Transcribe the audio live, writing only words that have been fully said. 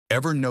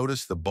Ever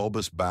notice the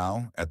bulbous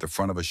bow at the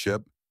front of a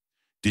ship?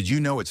 Did you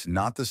know it's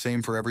not the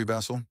same for every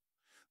vessel?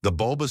 The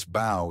bulbous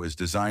bow is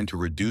designed to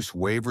reduce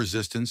wave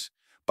resistance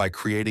by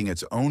creating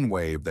its own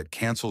wave that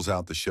cancels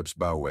out the ship's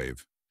bow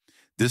wave.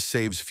 This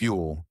saves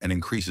fuel and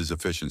increases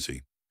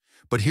efficiency.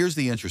 But here's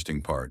the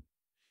interesting part.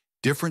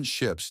 Different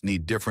ships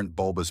need different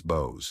bulbous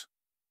bows.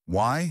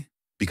 Why?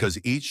 Because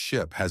each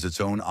ship has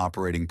its own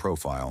operating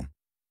profile,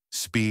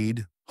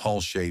 speed, hull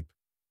shape,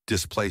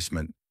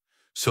 displacement,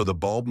 so the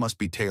bulb must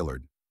be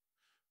tailored.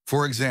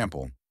 For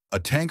example, a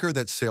tanker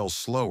that sails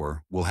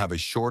slower will have a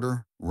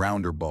shorter,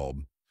 rounder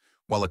bulb,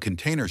 while a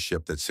container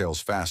ship that sails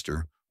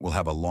faster will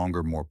have a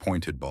longer, more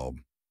pointed bulb.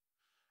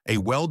 A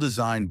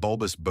well-designed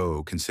bulbous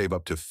bow can save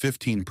up to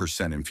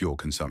 15% in fuel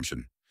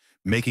consumption,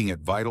 making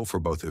it vital for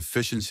both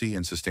efficiency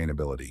and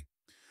sustainability.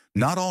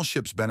 Not all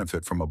ships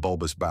benefit from a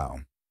bulbous bow.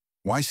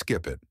 Why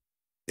skip it?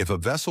 If a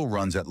vessel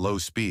runs at low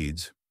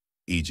speeds,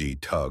 e.g.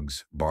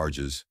 tugs,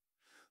 barges,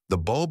 the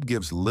bulb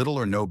gives little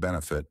or no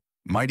benefit,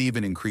 might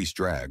even increase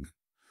drag.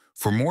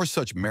 For more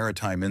such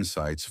maritime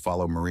insights,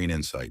 follow Marine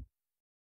Insight.